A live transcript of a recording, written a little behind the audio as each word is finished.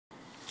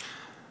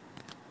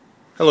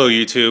Hello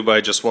YouTube,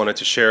 I just wanted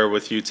to share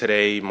with you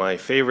today my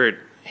favorite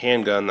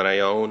handgun that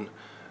I own.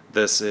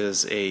 This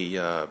is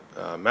a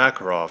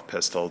Makarov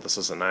pistol. This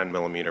is a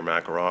 9mm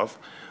Makarov,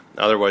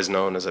 otherwise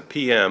known as a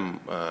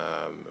PM.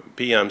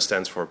 PM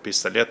stands for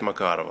Pistolet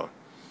Makarova,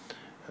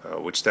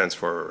 which stands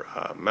for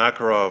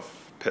Makarov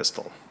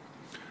pistol.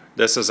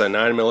 This is a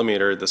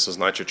 9mm. This is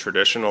not your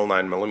traditional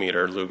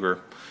 9mm Luger.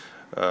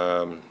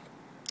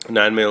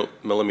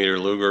 9mm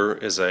Luger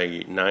is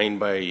a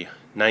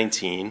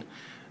 9x19.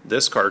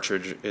 This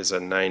cartridge is a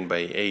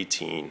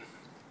 9x18.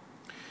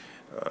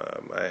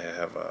 I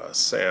have a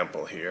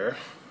sample here.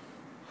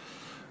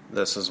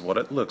 This is what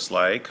it looks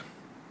like.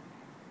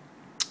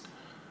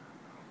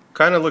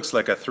 Kind of looks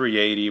like a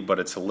 380, but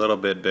it's a little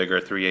bit bigger.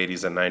 380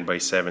 is a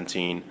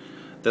 9x17.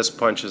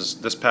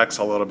 This packs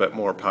a little bit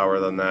more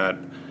power than that,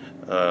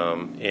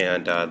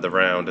 and the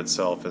round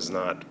itself is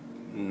not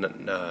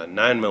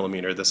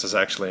 9mm. This is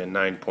actually a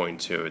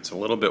 9.2. It's a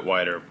little bit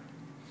wider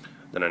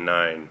than a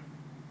 9.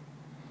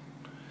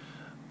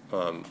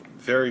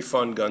 Very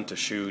fun gun to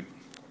shoot,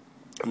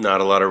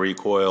 not a lot of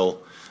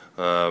recoil,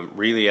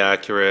 really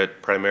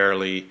accurate,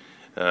 primarily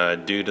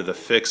due to the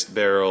fixed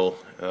barrel.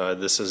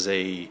 This is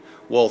a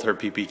Walther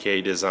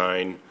PPK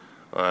design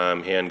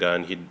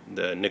handgun.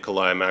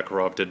 Nikolai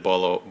Makarov did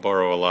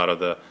borrow a lot of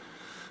the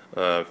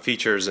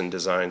features and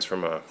designs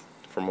from a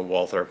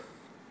Walther.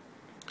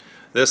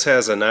 This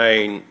has an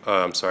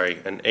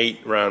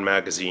 8-round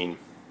magazine,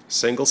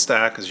 single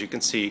stack, as you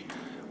can see,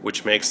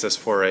 which makes this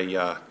for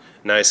a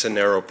nice and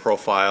narrow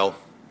profile.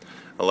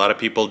 A lot of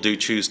people do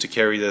choose to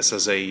carry this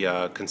as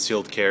a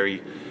concealed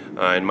carry.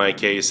 In my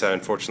case, I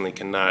unfortunately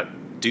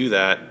cannot do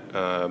that.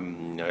 I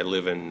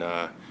live in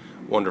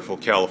wonderful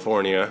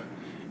California,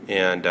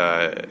 and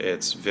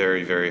it's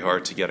very, very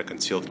hard to get a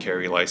concealed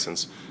carry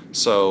license.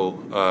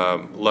 So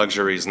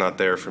luxury is not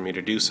there for me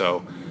to do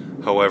so.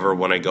 However,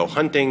 when I go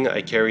hunting,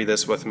 I carry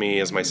this with me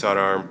as my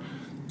sidearm.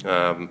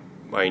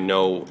 I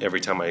know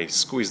every time I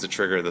squeeze the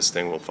trigger, this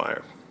thing will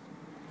fire.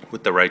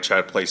 With the right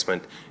shot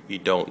placement, you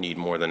don't need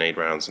more than 8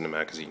 rounds in the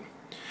magazine.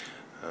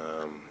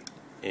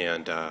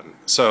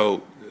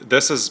 So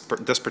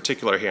this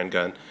particular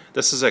handgun,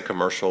 this is a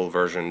commercial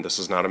version. This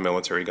is not a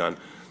military gun.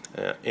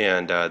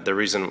 One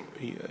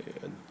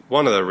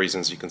of the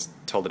reasons you can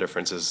tell the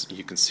difference is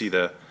you can see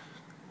the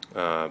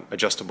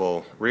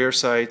adjustable rear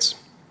sights.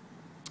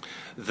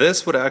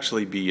 This would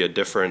actually be a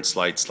different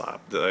slide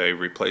stop. I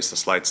replaced the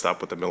slide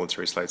stop with the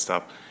military slide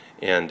stop,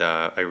 and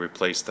I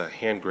replaced the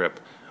hand grip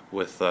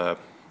with the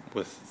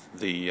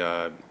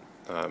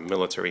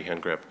military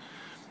hand grip.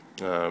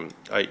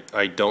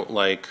 I don't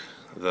like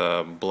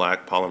the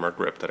black polymer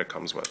grip that it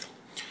comes with.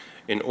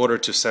 In order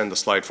to send the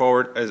slide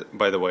forward,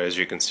 by the way, as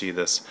you can see,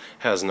 this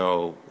has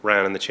no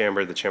round in the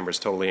chamber. The chamber is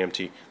totally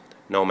empty,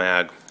 no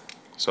mag,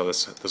 so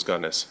this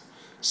gun is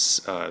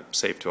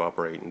safe to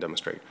operate and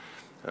demonstrate.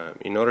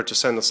 In order to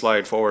send the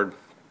slide forward,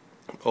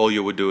 all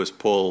you would do is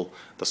pull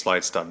the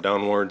slide stop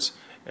downwards,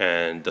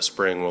 and the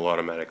spring will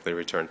automatically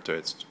return to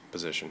its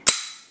position,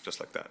 just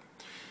like that.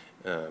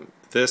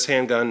 This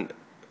handgun,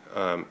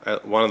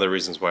 one of the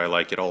reasons why I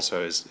like it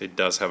also is it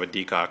does have a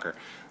decocker.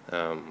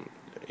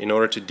 In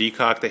order to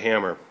decock the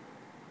hammer,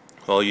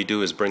 all you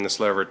do is bring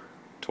this lever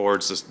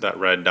towards that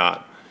red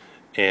dot,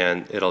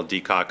 and it'll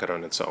decock it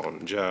on its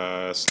own,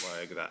 just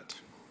like that.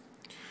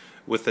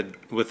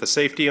 With the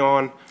safety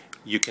on,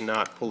 you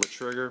cannot pull the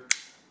trigger,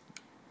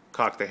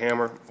 cock the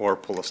hammer, or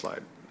pull the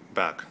slide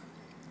back.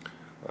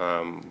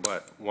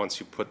 But once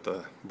you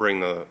bring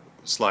the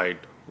slide,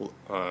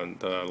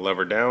 the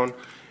lever down,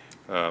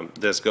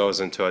 this goes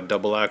into a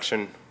double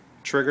action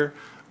trigger,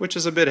 which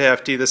is a bit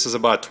hefty. This is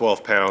about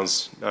 12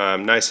 pounds,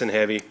 nice and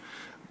heavy,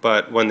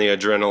 but when the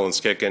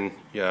adrenaline's kicking,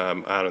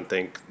 I don't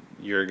think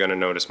you're going to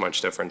notice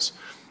much difference.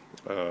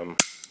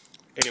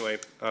 Anyway,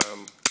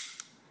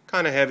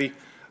 kind of heavy.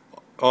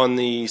 On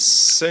the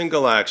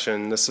single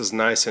action, this is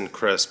nice and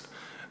crisp.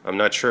 I'm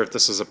not sure if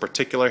this is a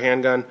particular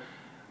handgun,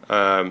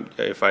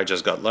 if I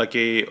just got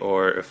lucky,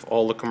 or if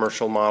all the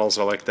commercial models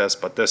are like this,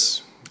 but the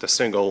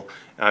single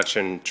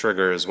action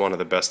trigger is one of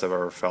the best I've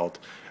ever felt.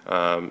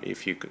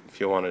 If you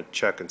want to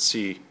check and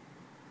see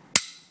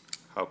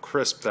how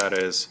crisp that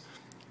is,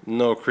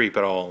 no creep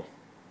at all.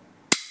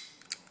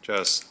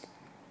 Just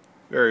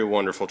very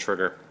wonderful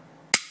trigger.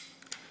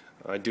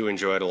 I do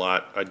enjoy it a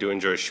lot. I do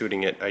enjoy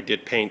shooting it. I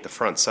did paint the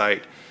front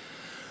sight.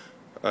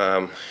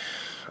 I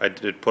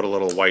did put a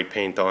little white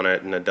paint on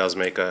it, and it does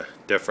make a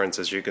difference,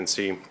 as you can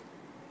see.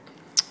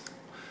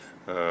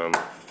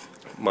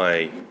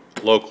 My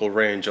local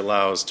range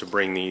allows to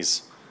bring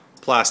these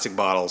plastic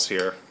bottles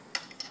here,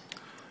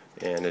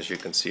 and as you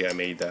can see, I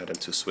made that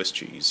into Swiss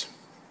cheese.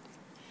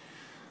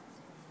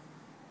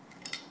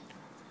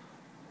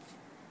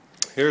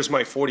 Here's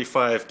my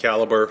 .45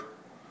 caliber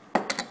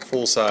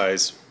full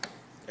size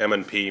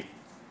M&P,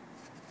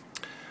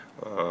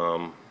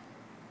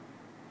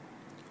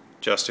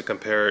 just to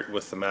compare it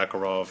with the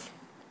Makarov.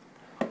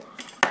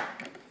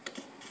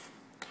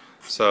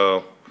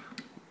 So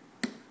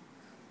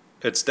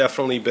it's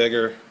definitely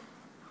bigger,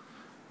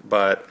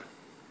 but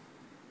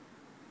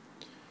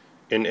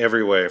in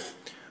every way.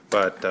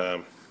 But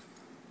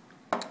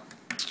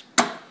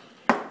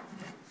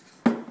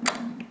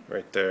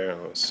right there,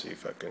 let's see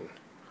if I can,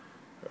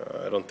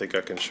 I don't think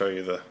I can show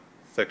you the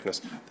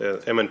thickness.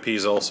 The M&P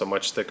is also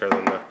much thicker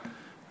than the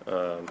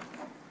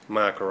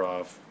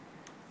Makarov,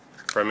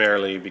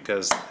 primarily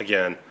because,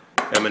 again,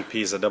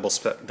 M&P is a double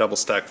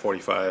stack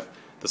 45.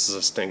 This is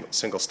a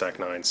single stack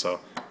 9, so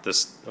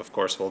this, of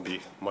course, will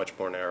be much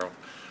more narrow.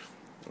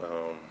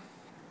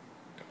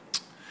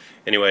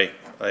 Anyway,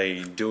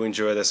 I do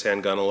enjoy this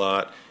handgun a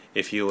lot.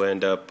 If you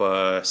end up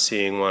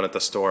seeing one at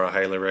the store, I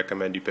highly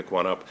recommend you pick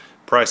one up.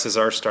 Prices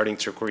are starting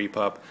to creep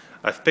up.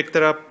 I've picked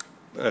it up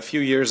a few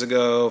years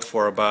ago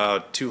for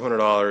about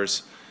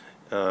 $200.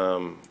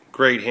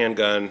 Great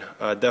handgun,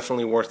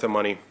 definitely worth the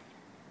money.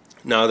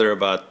 Now they're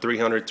about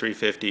 $300,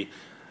 $350.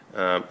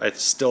 I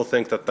still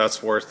think that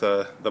that's worth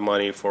the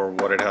money for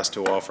what it has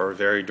to offer.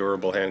 Very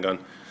durable handgun.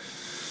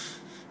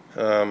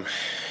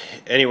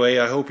 Anyway,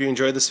 I hope you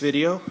enjoyed this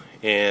video,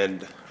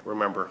 and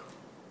remember,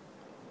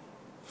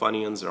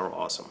 funyuns are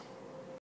awesome.